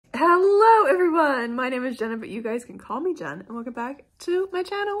Hello everyone, my name is Jenna, but you guys can call me Jen, and welcome back to my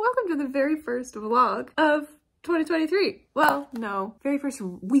channel. Welcome to the very first vlog of 2023. Well, no, very first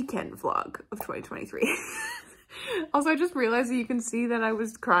weekend vlog of 2023. Also, I just realized that you can see that I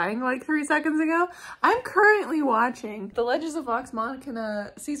was crying like 3 seconds ago. I'm currently watching the Legends of Vox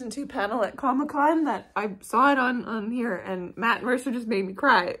Machina Season 2 panel at Comic-Con that I saw it on here, and Matt Mercer just made me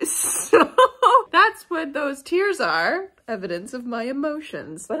cry. So that's what those tears are. Evidence of my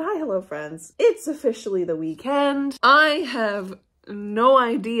emotions. But hi, hello friends. It's officially the weekend. I have no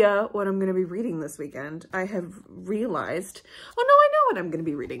idea what I'm gonna be reading this weekend. I have realized, oh no, I know what I'm gonna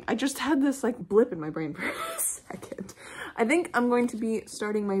be reading. I just had this like blip in my brain for a second. I think I'm going to be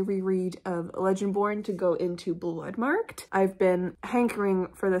starting my reread of Legendborn to go into Bloodmarked. I've been hankering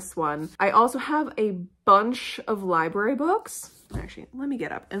for this one. I also have a bunch of library books. Actually, let me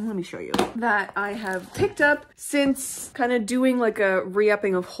get up and let me show you that I have picked up since kind of doing like a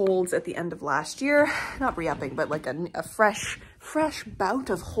re-upping of holds at the end of last year. Not re-upping, but like a fresh bout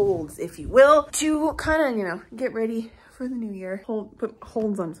of holds, if you will, to kind of, you know, get ready for the new year. Put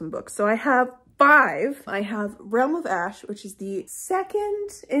holds on some books. So I have 5. I have Realm of Ash, which is the second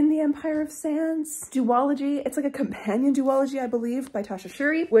in the Empire of Sands duology. It's like a companion duology, I believe, by Tasha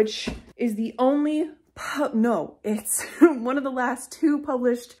Shuri, which is the only no, it's one of the last 2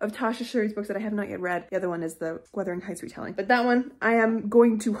 published of Tasha Shuri's books that I have not yet read. The other one is the Wuthering Heights retelling. But that one I am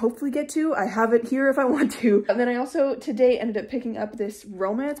going to hopefully get to. I have it here if I want to. And then I also today ended up picking up this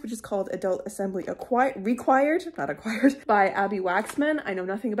romance, which is called Adult Assembly Required, not acquired, by Abby Waxman. I know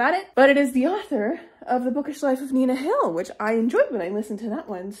nothing about it, but it is the author of The Bookish Life of Nina Hill, which I enjoyed when I listened to that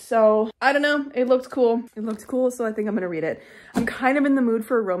one. So I don't know, it looked cool. It looked cool, so I think I'm gonna read it. I'm kind of in the mood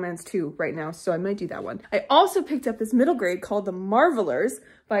for a romance too right now, so I might do that one. I also picked up this middle grade called The Marvelers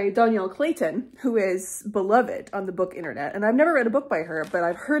by Danielle Clayton, who is beloved on the book internet. And I've never read a book by her, but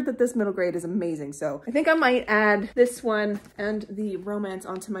I've heard that this middle grade is amazing. So I think I might add this one and the romance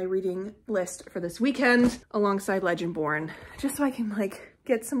onto my reading list for this weekend alongside Legendborn, just so I can like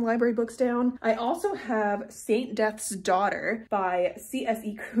get some library books down. I also have Saint Death's Daughter by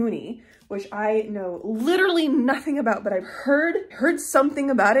C.S.E. Cooney, which I know literally nothing about, but I've heard something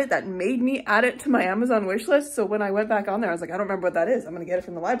about it that made me add it to my Amazon wish list. So when I went back on there, I was like, I don't remember what that is. I'm gonna get it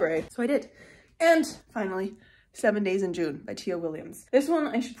from the library. So I did. And finally, 7 Days in June by Tia Williams. This one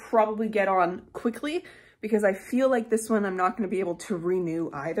I should probably get on quickly, because I feel like this one I'm not going to be able to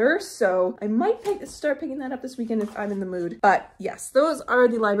renew either. So I might start picking that up this weekend if I'm in the mood. But yes, those are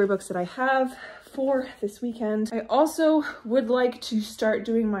the library books that I have for this weekend. I also would like to start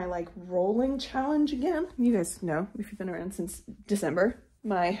doing my like rolling challenge again. You guys know, if you've been around since December,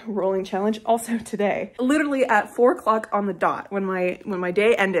 my rolling challenge. Also today, literally at 4 o'clock on the dot, when my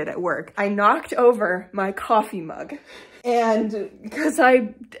day ended at work, I knocked over my coffee mug. And because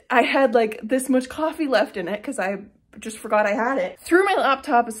I had like this much coffee left in it, because I just forgot I had it, threw my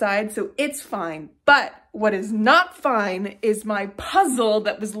laptop aside, so it's fine. But what is not fine is my puzzle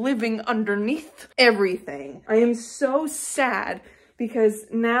that was living underneath everything. I am so sad because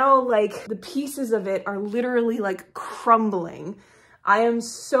now like the pieces of it are literally like crumbling. I am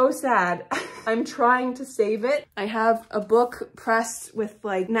so sad. I'm trying to save it. I have a book pressed with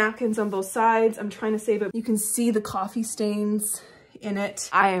like napkins on both sides. I'm trying to save it. You can see the coffee stains in it.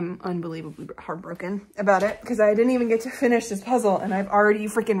 I am unbelievably heartbroken about it because I didn't even get to finish this puzzle and I've already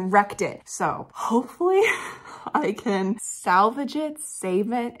freaking wrecked it. So hopefully I can salvage it,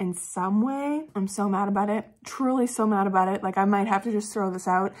 save it in some way. I'm so mad about it. Truly so mad about it. Like I might have to just throw this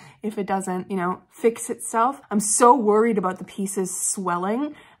out if it doesn't, you know, fix itself. I'm so worried about the pieces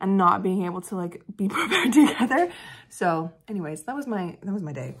swelling and not being able to like be prepared together. So anyways, that was my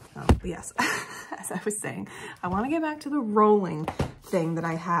day. But yes, as I was saying, I want to get back to the rolling thing that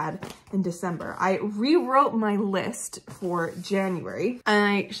I had in December. I rewrote my list for January and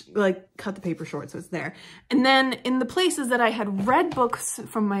I like cut the paper short so it's there. And then in the places that I had read books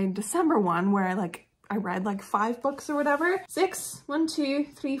from my December one where I read like 5 books or whatever. 6, 1, 2,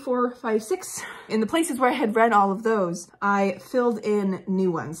 3, 4, 5, 6. In the places where I had read all of those, I filled in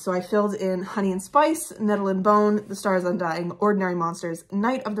new ones. So I filled in Honey and Spice, Nettle and Bone, The Stars Undying, Ordinary Monsters,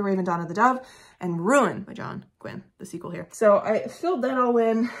 Night of the Raven, Dawn of the Dove, and Ruin by John Gwynne, the sequel here. So I filled that all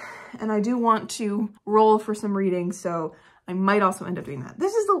in and I do want to roll for some reading. So I might also end up doing that.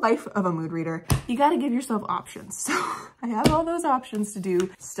 This is the life of a mood reader. You got to give yourself options. So I have all those options to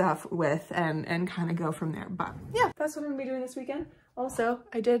do stuff with and kind of go from there. But yeah, that's what I'm gonna be doing this weekend. Also,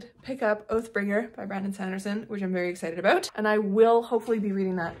 I did pick up Oathbringer by Brandon Sanderson, which I'm very excited about, and I will hopefully be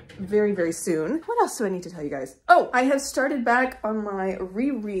reading that very, very soon. What else do I need to tell you guys? Oh, I have started back on my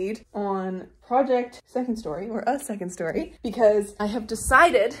reread on Project Second Story, or A Second Story, because I have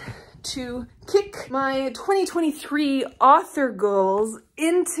decided to kick my 2023 author goals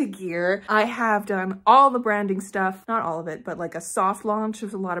into gear. I have done all the branding stuff, not all of it, but like a soft launch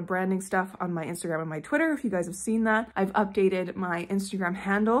with a lot of branding stuff on my Instagram and my Twitter, if you guys have seen that. I've updated my Instagram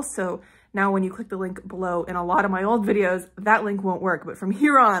handle, so now when you click the link below in a lot of my old videos, that link won't work, but from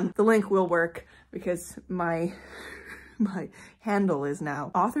here on, the link will work because my handle is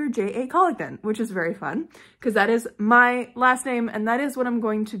now author J.A. Colligton, which is very fun because that is my last name and that is what I'm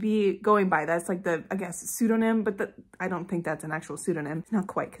going to be going by. That's like the, I guess, pseudonym, but I don't think that's an actual pseudonym. Not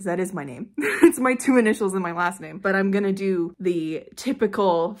quite, because that is my name. It's my 2 initials in my last name, but I'm gonna do the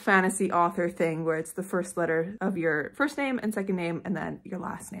typical fantasy author thing where it's the first letter of your first name and second name and then your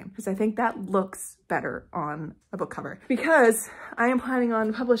last name, because I think that looks better on a book cover, because I am planning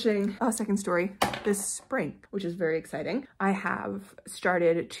on publishing A Second Story this spring, which is very exciting. I have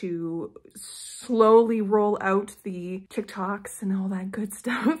started to slowly roll out the TikToks and all that good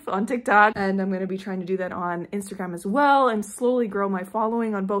stuff on TikTok, and I'm going to be trying to do that on Instagram as well and slowly grow my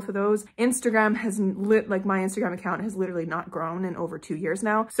following on both of those. Instagram has my Instagram account has literally not grown in over 2 years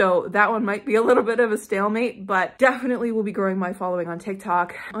now, so that one might be a little bit of a stalemate, but definitely will be growing my following on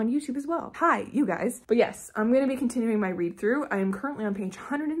TikTok, on YouTube as well. Hi, you guys. But yes, I'm going to be continuing my read through. I am currently on page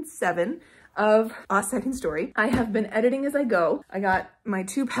 107 of A Second Story. I have been editing as I go. I got my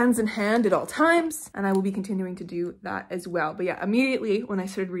 2 pens in hand at all times, and I will be continuing to do that as well. But yeah, immediately when I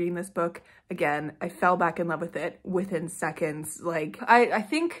started reading this book again, I fell back in love with it within seconds. Like, I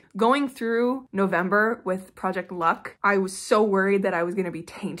think going through November with Project Luck, I was so worried that I was going to be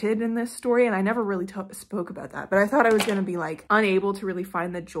tainted in this story, and I never really spoke about that, but I thought I was going to be like unable to really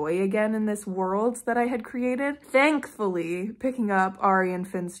find the joy again in this world that I had created. Thankfully, picking up Ari and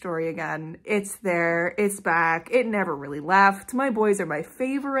Finn's story again, it's there, it's back, it never really left. My boys are my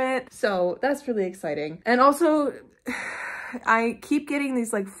favorite, so that's really exciting. And also, I keep getting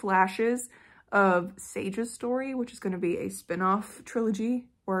these like flashes of Sage's story, which is going to be a spin-off trilogy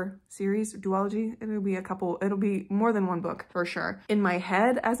or series, duology. It'll be more than 1 book for sure in my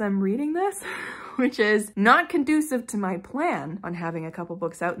head as I'm reading this, which is not conducive to my plan on having a couple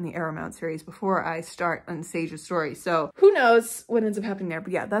books out in the Arrowmount series before I start on Sage's story. So who knows what ends up happening there,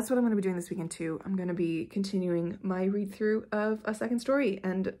 but yeah, that's what I'm going to be doing this weekend too. I'm going to be continuing my read through of A Second Story,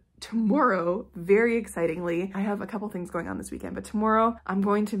 and tomorrow, very excitingly, I have a couple things going on this weekend, but tomorrow I'm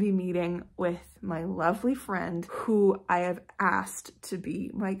going to be meeting with my lovely friend who I have asked to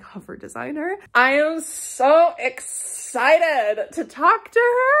be my cover designer. I am so excited to talk to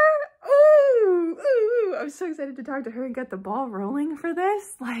her. Ooh, I'm so excited to talk to her and get the ball rolling for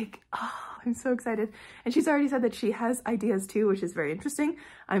this. Like, oh, I'm so excited. And she's already said that she has ideas too, which is very interesting.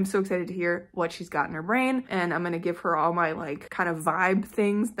 I'm so excited to hear what she's got in her brain, and I'm gonna give her all my like kind of vibe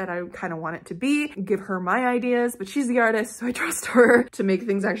things that I kind of want it to be, give her my ideas, but she's the artist, so I trust her to make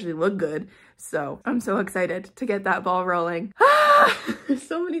things actually look good. So I'm so excited to get that ball rolling. There's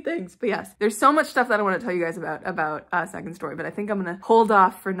so many things, but yes, there's so much stuff that I want to tell you guys about A Second Story, but I think I'm gonna hold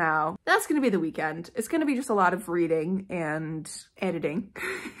off for now. That's gonna be the weekend. It's gonna be just a lot of reading and editing.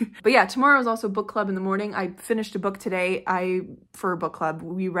 But yeah, tomorrow is also book club in the morning. I finished a book today. For a book club,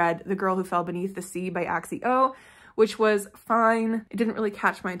 we read The Girl Who Fell Beneath the Sea by Axie O, which was fine. It didn't really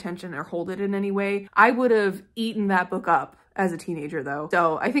catch my attention or hold it in any way. I would have eaten that book up as a teenager though.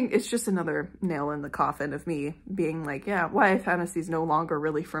 So I think it's just another nail in the coffin of me being like, yeah, YA fantasy is no longer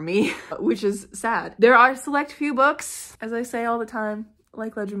really for me, which is sad. There are select few books, as I say all the time,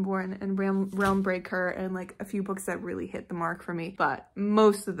 like Legendborn and Realm Breaker, and like a few books that really hit the mark for me, but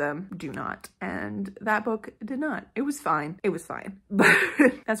most of them do not. And that book did not. It was fine. It was fine. But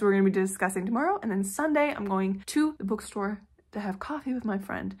that's what we're gonna be discussing tomorrow. And then Sunday, I'm going to the bookstore to have coffee with my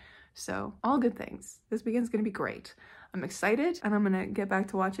friend. So all good things. This weekend's gonna be great. I'm excited, and I'm gonna get back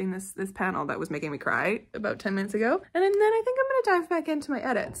to watching this panel that was making me cry about 10 minutes ago. And then I think I'm gonna dive back into my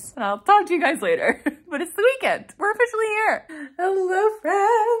edits. And I'll talk to you guys later. But it's the weekend. We're officially here. Hello,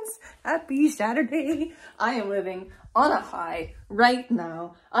 friends. Happy Saturday. I am living on a high right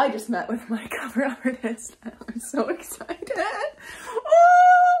now. I just met with my cover artist. I'm so excited.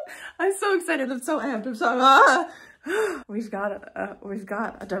 Oh, I'm so excited. I'm so amped. I'm so We've got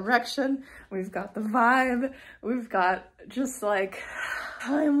a direction, we've got the vibe, we've got just like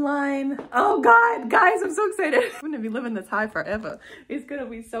timeline. Oh God, guys, I'm so excited. I'm gonna be living this high forever. It's gonna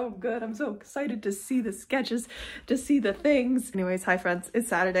be so good. I'm so excited to see the sketches, to see the things. Anyways, hi friends, it's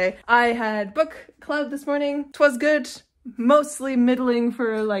Saturday. I had book club this morning. 'Twas good. mostly middling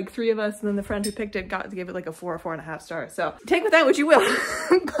for like 3 of us, and then the friend who picked it gave it like a 4 or 4.5 stars. So take with that what you will.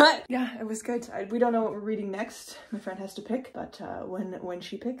 But yeah, it was good. We don't know what we're reading next. My friend has to pick, but when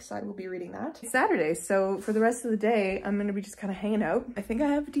she picks, I will be reading that. It's Saturday, so for the rest of the day, I'm gonna be just kind of hanging out. I think I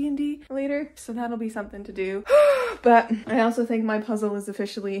have D&D later, so that'll be something to do. But I also think my puzzle is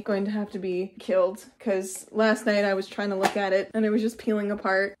officially going to have to be killed, because last night I was trying to look at it and it was just peeling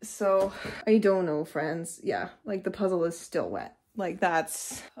apart. So I don't know, friends. Yeah, like the puzzle is still wet. Like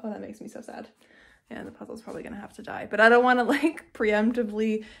that's, oh, that makes me so sad. And the puzzle's probably gonna have to die. But I don't want to like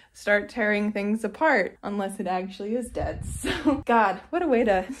preemptively start tearing things apart unless it actually is dead. So God, what a way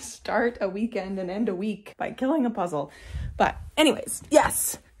to start a weekend and end a week by killing a puzzle. But anyways,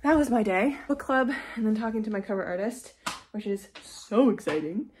 yes, that was my day. Book club and then talking to my cover artist, which is so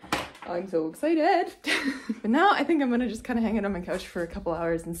exciting. I'm so excited. But now I think I'm gonna just kind of hang out on my couch for a couple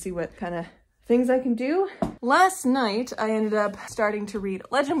hours and see what kind of things I can do. Last night, I ended up starting to read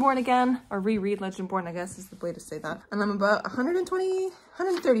Legendborn again, or reread Legendborn, I guess is the way to say that. And I'm about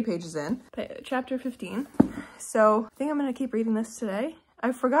 130 pages in, chapter 15. So I think I'm gonna keep reading this today.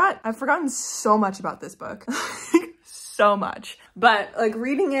 I've forgotten so much about this book. So much. But like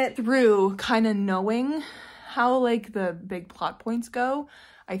reading it through, kind of knowing how like the big plot points go,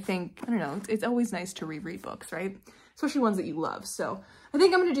 I think, I don't know, it's always nice to reread books, right? Especially ones that you love. So I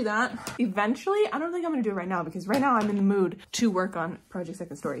think I'm gonna do that eventually. I don't think I'm gonna do it right now because right now I'm in the mood to work on Project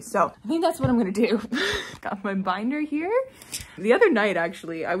Second Story. So I think that's what I'm gonna do. Got my binder here. The other night,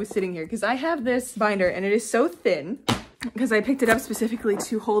 actually, I was sitting here because I have this binder and it is so thin because I picked it up specifically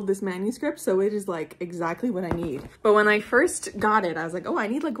to hold this manuscript. So it is like exactly what I need. But when I first got it, I was like, oh, I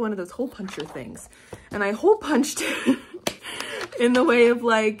need like one of those hole puncher things. And I hole punched it in the way of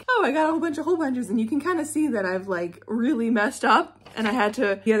like, oh, I got a whole bunch of hole punches, and you can kind of see that I've like really messed up. And I had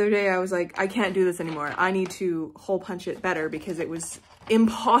to, the other day I was like, I can't do this anymore. I need to hole punch it better because it was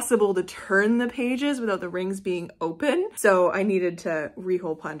impossible to turn the pages without the rings being open. So I needed to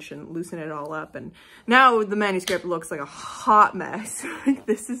re-hole punch and loosen it all up. And now the manuscript looks like a hot mess. Like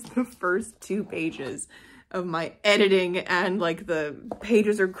this is the first 2 pages of my editing, and like the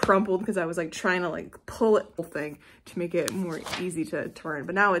pages are crumpled because I was like trying to like pull it whole thing to make it more easy to turn.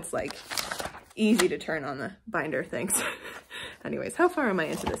 But now it's like easy to turn on the binder things. Anyways, how far am I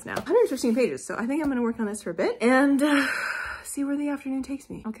into this now? 115 pages. So I think I'm gonna work on this for a bit and see where the afternoon takes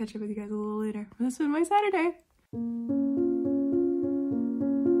me. I'll catch up with you guys a little later. This is my Saturday.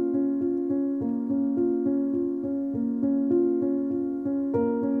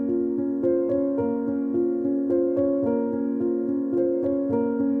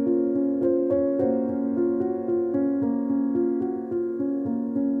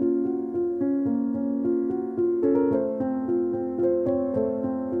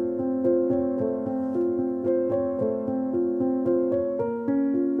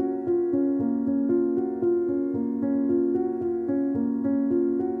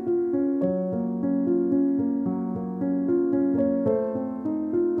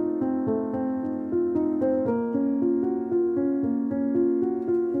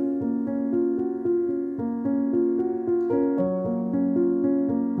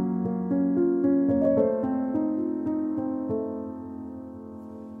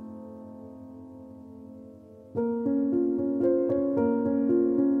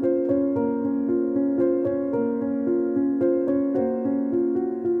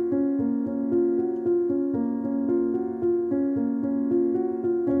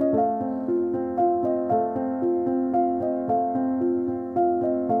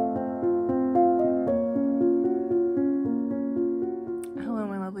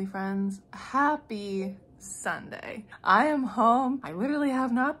 Friends, happy Sunday. I am home. I literally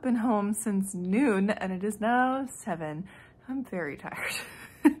have not been home since noon and it is now 7. I'm very tired.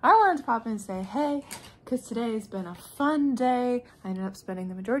 I wanted to pop in and say hey, because today has been a fun day. I ended up spending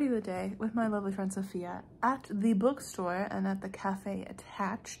the majority of the day with my lovely friend Sophia at the bookstore and at the cafe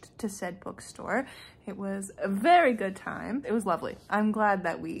attached to said bookstore. It was a very good time. It was lovely. I'm glad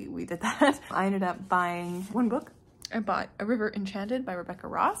that we did that. I ended up buying 1 book. I bought A River Enchanted by Rebecca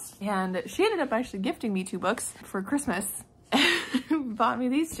Ross, and she ended up actually gifting me 2 books for Christmas. Bought me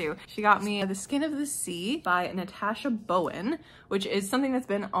these 2. She got me The Skin of the Sea by Natasha Bowen, which is something that's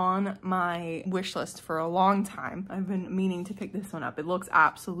been on my wish list for a long time. I've been meaning to pick this one up. It looks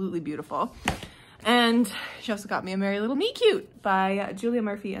absolutely beautiful. And she also got me A Merry Little Meet Cute by Julia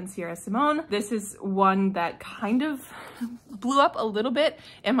Murphy and Sierra Simone. This is one that kind of blew up a little bit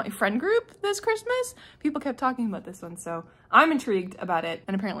in my friend group this Christmas. People kept talking about this one, so I'm intrigued about it.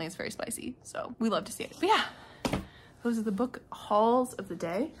 And apparently it's very spicy, so we love to see it. But yeah, those are the book hauls of the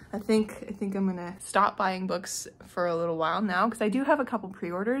day. I think I'm gonna stop buying books for a little while now because I do have a couple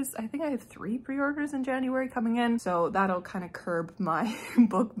pre-orders. I think I have 3 pre-orders in January coming in, so that'll kind of curb my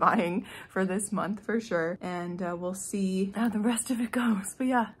book buying for this month for sure. And we'll see how the rest of it goes. But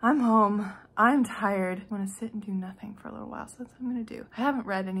yeah, I'm home. I'm tired. I'm gonna sit and do nothing for a little while, so that's what I'm gonna do. I haven't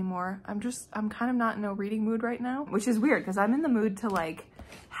read anymore. I'm kind of not in a reading mood right now, which is weird because I'm in the mood to like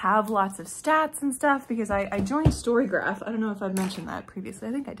have lots of stats and stuff because I joined Storygraph. I don't know if I've mentioned that previously.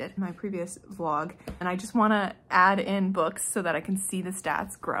 I think I did in my previous vlog. And I just want to add in books so that I can see the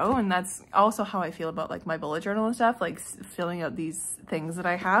stats grow. And that's also how I feel about like my bullet journal and stuff, like filling out these things that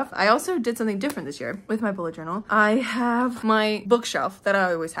I have. I also did something different this year with my bullet journal. I have my bookshelf that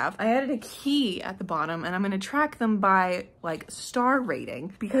I always have. I added a key at the bottom and I'm going to track them by like star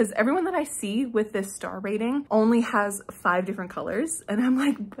rating because everyone that I see with this star rating only has 5 different colors. And I'm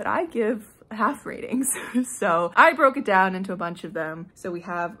like, but I give half ratings. So I broke it down into a bunch of them. So we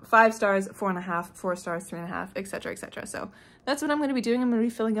have 5 stars, 4.5, 4 stars, 3.5, etc., etc. So that's what I'm going to be doing. I'm going to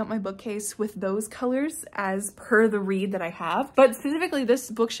be filling out my bookcase with those colors as per the read that I have. But specifically this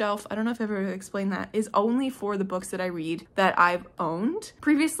bookshelf, I don't know if I've ever explained that, is only for the books that I read that I've owned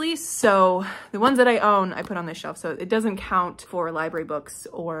previously. So the ones that I own, I put on this shelf. So it doesn't count for library books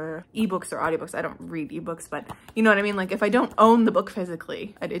or ebooks or audiobooks. I don't read ebooks, but you know what I mean? Like if I don't own the book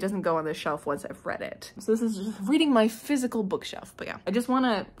physically, it doesn't go on this shelf once I've read it. So this is just reading my physical bookshelf. But yeah, I just want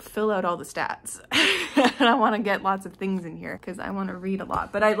to fill out all the stats and I want to get lots of things in here because I want to read a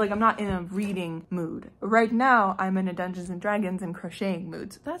lot, but I'm not in a reading mood. Right now, I'm in a Dungeons and Dragons and crocheting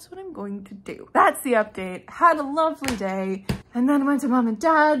mood, so that's what I'm going to do. That's the update. Had a lovely day, and then went to mom and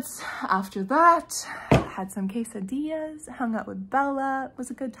dad's. After that, had some quesadillas, hung out with Bella. It was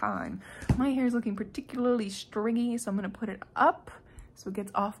a good time. My hair is looking particularly stringy, so I'm gonna put it up so it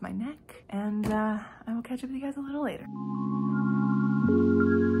gets off my neck, and I will catch up with you guys a little later.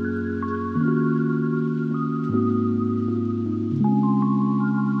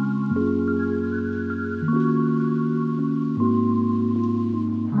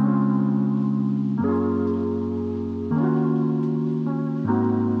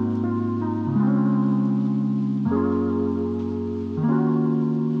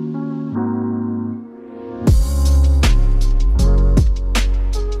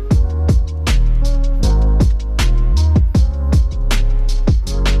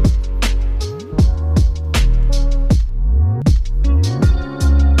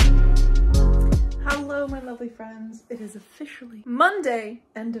 It is officially Monday,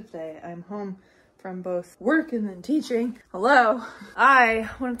 end of day. I'm home from both work and then teaching. Hello. I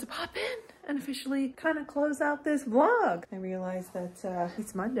wanted to pop in and officially kind of close out this vlog. I realized that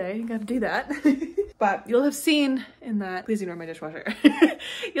it's Monday, you gotta do that. But you'll have seen in that, please ignore my dishwasher.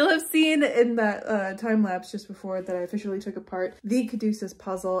 You'll have seen in that time lapse just before that I officially took apart the Caduceus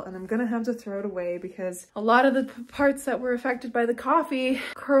puzzle, and I'm gonna have to throw it away because a lot of the parts that were affected by the coffee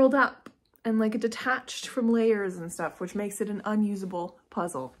curled up and like it detached from layers and stuff, which makes it an unusable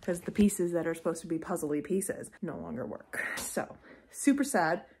puzzle because the pieces that are supposed to be puzzly pieces no longer work. So super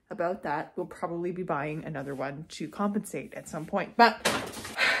sad about that. We'll probably be buying another one to compensate at some point. But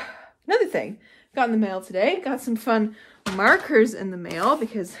another thing, got in the mail today, got some fun markers in the mail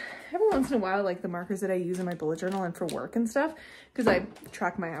because every once in a while, like the markers that I use in my bullet journal and for work and stuff, because I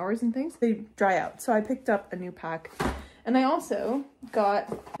track my hours and things, they dry out. So I picked up a new pack. And I also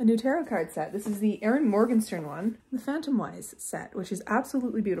got a new tarot card set. This is the Erin Morgenstern one, the Phantom Wise set, which is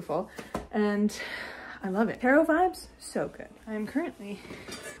absolutely beautiful. And I love it. Tarot vibes, so good. I am currently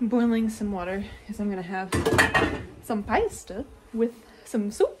boiling some water because I'm gonna have some pasta with some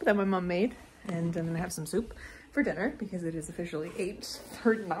soup that my mom made. And I'm gonna have some soup for dinner because it is officially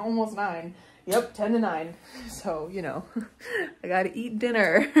 8:30, almost 9. Yep, 10 to 9. So, you know, I gotta eat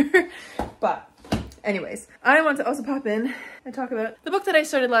dinner. But anyways, I want to also pop in and talk about the book that I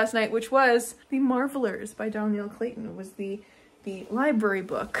started last night, which was The Marvelers by Danielle Clayton. It was the library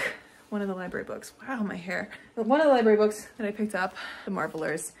book, one of the library books. Wow, my hair. One of the library books that I picked up, The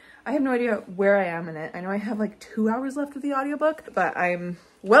Marvelers. I have no idea where I am in it. I know I have like 2 hours left of the audiobook, but I'm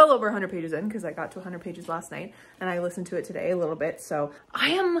well over 100 pages in because I got to 100 pages last night and I listened to it today a little bit. So I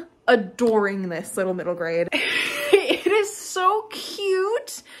am adoring this little middle grade. It is so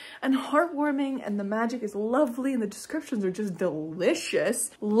cute. and heartwarming, and the magic is lovely, and the descriptions are just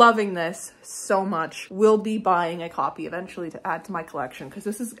delicious. Loving this so much. Will be buying a copy eventually to add to my collection because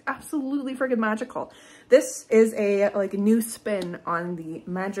this is absolutely freaking magical. This is a new spin on the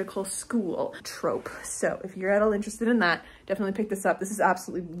magical school trope. So if you're at all interested in that, definitely pick this up. This is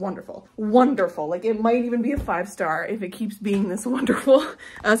absolutely wonderful. Wonderful. Like, it might even be a 5-star if it keeps being this wonderful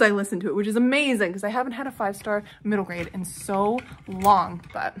as I listen to it, which is amazing because I haven't had a 5-star middle grade in so long.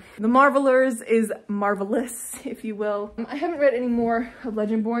 But The Marvelers is marvelous, if you will. I haven't read any more of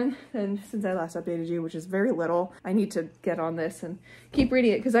Legendborn since I last updated you, which is very little. I need to get on this and keep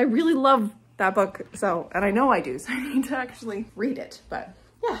reading it because I really love that book. So, and I know I do, so I need to actually read it. But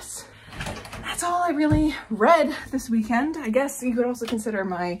yes, that's all I really read this weekend. I guess you could also consider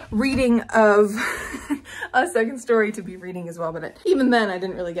my reading of A Second Story to be reading as well, but even then I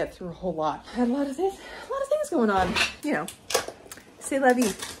didn't really get through a whole lot. I had a lot of things going on, you know. C'est la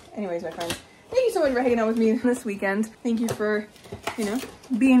vie. Anyways, my friends, thank you so much for hanging out with me this weekend. Thank you for, you know,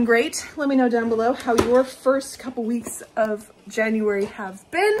 being great. Let me know down below how your first couple weeks of January have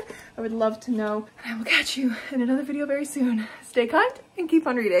been. I would love to know, and I will catch you in another video very soon. Stay kind and keep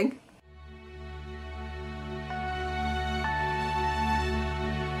on reading.